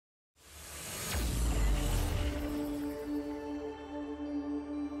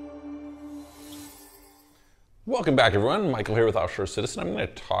Welcome back, everyone. Michael here with Offshore Citizen. I'm going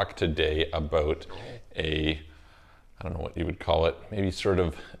to talk today about I don't know what you would call it, maybe sort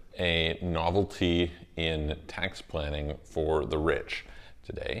of a novelty in tax planning for the rich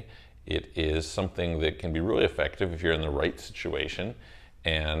today. It is something that can be really effective if you're in the right situation,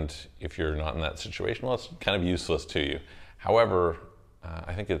 and if you're not in that situation, well, it's kind of useless to you. However,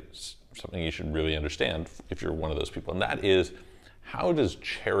 I think it's something you should really understand if you're one of those people, and that is, how does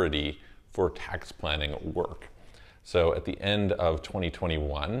charity for tax planning work? So at the end of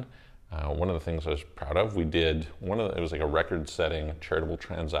 2021, one of the things I was proud of, we did it was like a record-setting charitable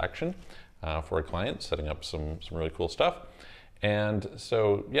transaction for a client, setting up some really cool stuff. And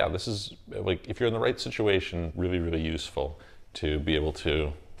so, yeah, this is, like, if you're in the right situation, really, really useful to be able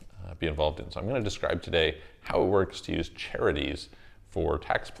to be involved in. So I'm going to describe today how it works to use charities for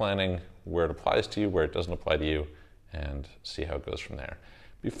tax planning, where it applies to you, where it doesn't apply to you, and see how it goes from there.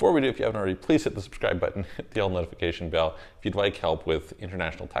 Before we do, if you haven't already, please hit the subscribe button, hit the all notification bell. If you'd like help with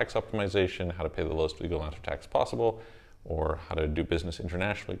international tax optimization, how to pay the lowest legal amount of tax possible, or how to do business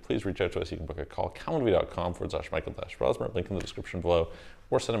internationally, please reach out to us. You can book a call, calendly.com/Michael-Rosmer, link in the description below,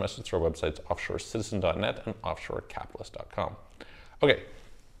 or send a message to our websites, offshorecitizen.net and offshorecapitalist.com. Okay,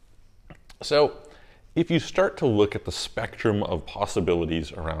 so if you start to look at the spectrum of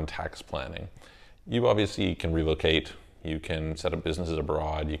possibilities around tax planning, you obviously can relocate. You can set up businesses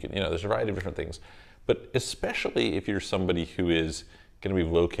abroad, you can, there's a variety of different things. But especially if you're somebody who is going to be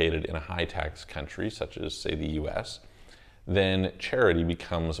located in a high tax country, such as, say, the US, then charity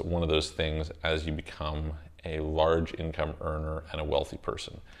becomes one of those things as you become a large income earner and a wealthy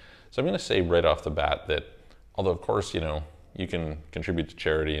person. So I'm going to say right off the bat that, although of course, you can contribute to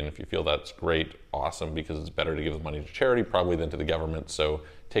charity, and if you feel that's great, awesome, because it's better to give the money to charity probably than to the government, so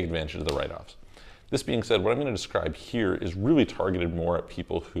take advantage of the write-offs. This being said, what I'm going to describe here is really targeted more at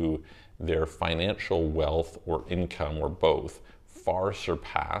people who their financial wealth or income or both far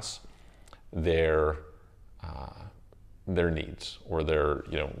surpass their needs or their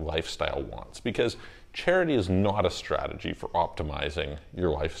lifestyle wants. Because charity is not a strategy for optimizing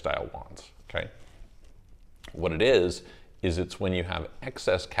your lifestyle wants. Okay, what it is it's when you have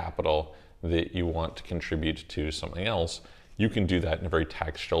excess capital that you want to contribute to something else, you can do that in a very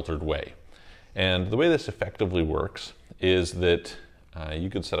tax-sheltered way. And the way this effectively works is that you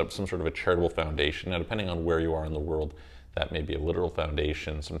could set up some sort of a charitable foundation. Now, depending on where you are in the world, that may be a literal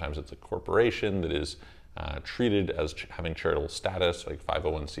foundation. Sometimes it's a corporation that is treated as having charitable status, like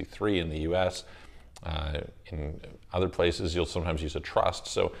 501c3 in the US. In other places, you'll sometimes use a trust.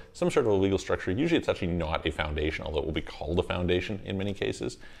 So some sort of a legal structure. Usually it's actually not a foundation, although it will be called a foundation in many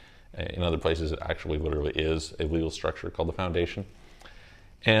cases. In other places, it actually literally is a legal structure called the foundation.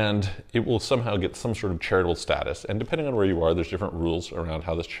 And it will somehow get some sort of charitable status. And depending on where you are, there's different rules around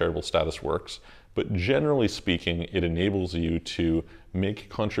how this charitable status works. But generally speaking, it enables you to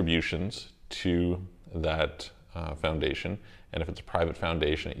make contributions to that foundation. And if it's a private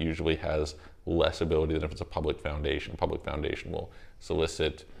foundation, it usually has less ability than if it's a public foundation. Public foundation will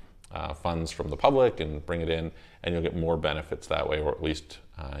solicit funds from the public and bring it in, and you'll get more benefits that way, or at least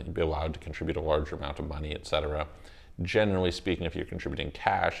you'll be allowed to contribute a larger amount of money, etc. Generally speaking, if you're contributing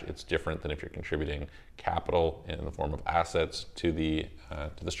cash, it's different than if you're contributing capital in the form of assets to the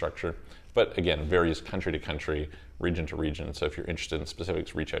structure. But again, varies country to country, region to region. So if you're interested in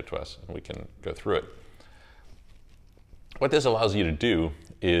specifics, reach out to us and we can go through it. What this allows you to do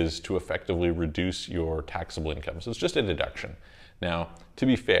is to effectively reduce your taxable income. So it's just a deduction. Now, to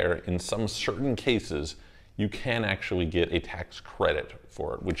be fair, in some certain cases, you can actually get a tax credit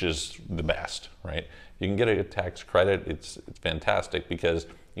for it, which is the best, right? You can get a tax credit. It's fantastic because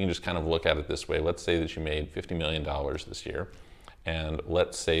you can just kind of look at it this way. Let's say that you made $50 million this year, and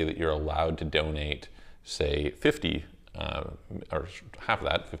let's say that you're allowed to donate, say, 50, or half of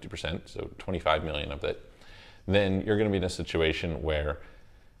that, 50%, so 25 million of it. Then you're going to be in a situation where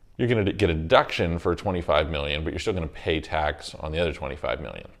you're going to get a deduction for 25 million, but you're still going to pay tax on the other 25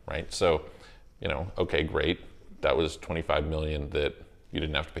 million, right? So, okay, great. That was 25 million that you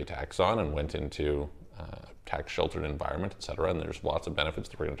didn't have to pay tax on and went into tax sheltered environment, etc. And there's lots of benefits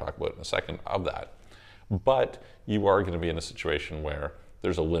that we're going to talk about in a second of that. But you are going to be in a situation where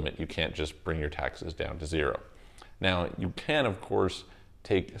there's a limit. You can't just bring your taxes down to zero. Now, you can, of course,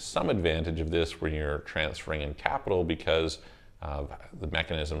 take some advantage of this when you're transferring in capital because of the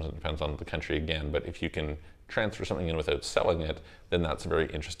mechanisms. It depends on the country again, but if you can transfer something in without selling it, then that's very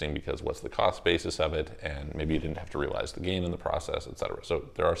interesting because what's the cost basis of it, and maybe you didn't have to realize the gain in the process, etc. So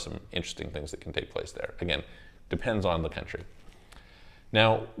there are some interesting things that can take place there. Again, depends on the country.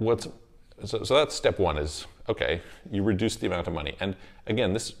 Now, what's so that's step one is, okay, you reduce the amount of money. And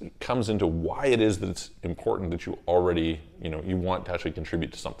again, this comes into why it is that it's important that you already, you want to actually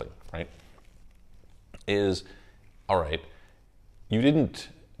contribute to something, right? Is, all right,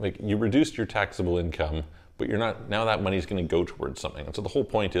 you reduced your taxable income, but now that money is going to go towards something. And so the whole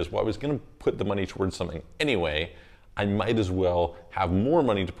point is, well, I was going to put the money towards something anyway, I might as well have more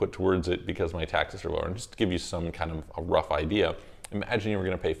money to put towards it because my taxes are lower. And just to give you some kind of a rough idea, imagine you were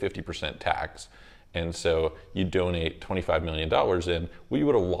going to pay 50% tax, and so you donate $25 million in, well, you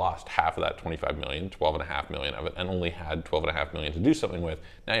would have lost half of that 25 million, 12.5 million of it, and only had 12.5 million to do something with.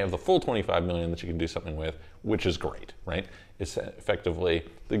 Now you have the full 25 million that you can do something with, which is great, right? It's effectively,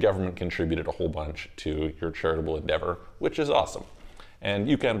 the government contributed a whole bunch to your charitable endeavor, which is awesome. And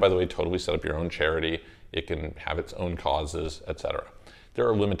you can, by the way, totally set up your own charity. It can have its own causes, etc. There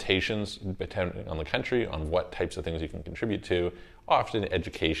are limitations depending on the country on what types of things you can contribute to. Often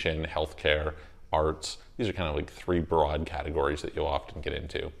education, healthcare, arts. These are kind of like three broad categories that you'll often get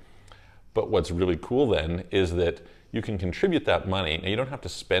into. But what's really cool then is that you can contribute that money. Now you don't have to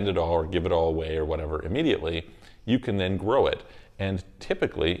spend it all or give it all away or whatever immediately. You can then grow it. And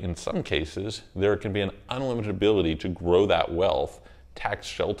typically, in some cases, there can be an unlimited ability to grow that wealth tax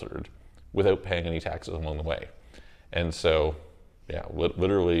sheltered without paying any taxes along the way. And so, yeah,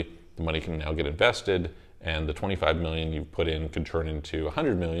 literally the money can now get invested, and the 25 million you've put in could turn into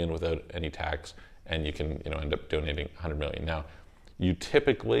 100 million without any tax, and you can end up donating 100 million. Now, you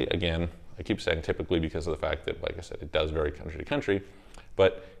typically, again, I keep saying typically because of the fact that, like I said, it does vary country to country,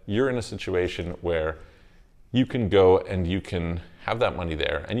 but you're in a situation where you can go and you can have that money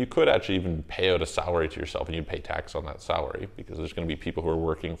there, and you could actually even pay out a salary to yourself, and you'd pay tax on that salary because there's going to be people who are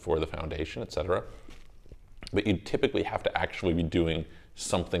working for the foundation, etc. But you typically have to actually be doing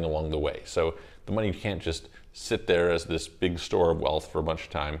something along the way. So the money can't just sit there as this big store of wealth for a bunch of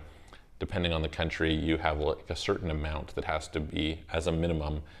time. Depending on the country, you have like a certain amount that has to be, as a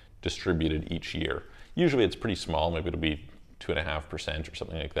minimum, distributed each year. Usually it's pretty small, maybe it'll be 2.5% or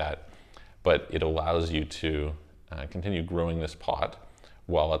something like that. But it allows you to continue growing this pot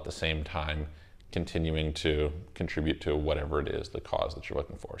while at the same time continuing to contribute to whatever it is, the cause that you're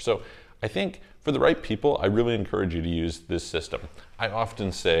looking for. So I think for the right people, I really encourage you to use this system. I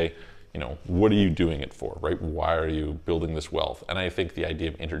often say, what are you doing it for, right? Why are you building this wealth? And I think the idea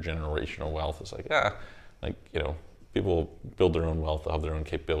of intergenerational wealth is people build their own wealth, they'll have their own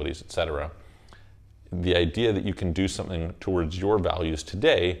capabilities, etc. The idea that you can do something towards your values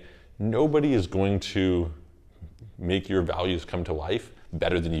today, nobody is going to make your values come to life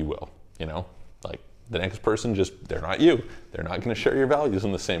better than you will, Like the next person, they're not you. They're not going to share your values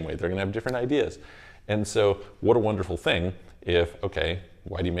in the same way. They're going to have different ideas. And so what a wonderful thing if, okay,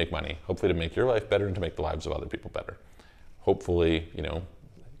 why do you make money? Hopefully to make your life better and to make the lives of other people better. Hopefully,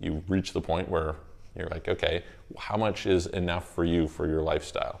 you reach the point where you're like, okay, how much is enough for you for your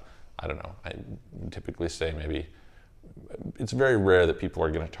lifestyle? I don't know. I typically say maybe, it's very rare that people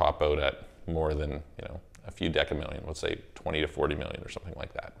are going to top out at more than, a few decamillion, let's say 20 to 40 million or something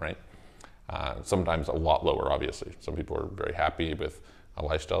like that, right? Sometimes a lot lower, obviously. Some people are very happy with a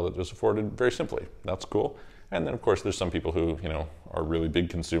lifestyle that was afforded very simply. That's cool. And then, of course, there's some people who, are really big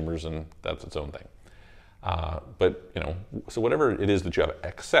consumers, and that's its own thing. So whatever it is that you have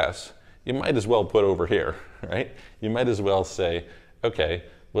excess, you might as well put over here, right? You might as well say, okay,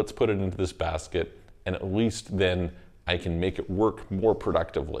 let's put it into this basket, and at least then I can make it work more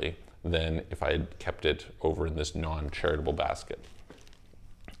productively than if I had kept it over in this non-charitable basket.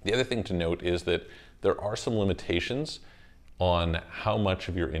 The other thing to note is that there are some limitations on how much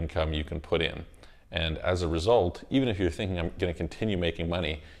of your income you can put in. And as a result, even if you're thinking I'm going to continue making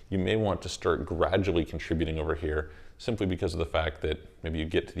money, you may want to start gradually contributing over here simply because of the fact that maybe you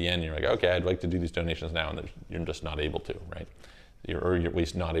get to the end and you're like, okay, I'd like to do these donations now, and you're just not able to, right? Or you're at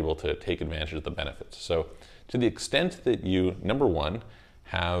least not able to take advantage of the benefits. So to the extent that you, number one,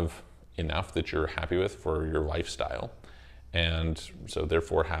 have enough that you're happy with for your lifestyle, and so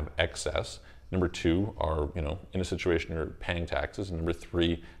therefore have excess. Number two, are in a situation you're paying taxes. And number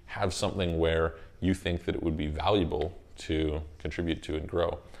three, have something where you think that it would be valuable to contribute to and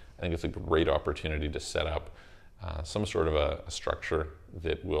grow. I think it's a great opportunity to set up some sort of a structure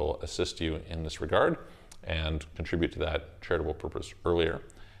that will assist you in this regard and contribute to that charitable purpose earlier,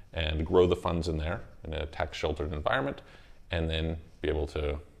 and grow the funds in there in a tax sheltered environment, and then be able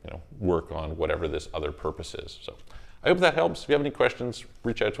to work on whatever this other purpose is. So I hope that helps. If you have any questions,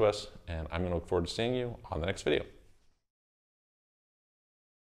 reach out to us, and I'm going to look forward to seeing you on the next video.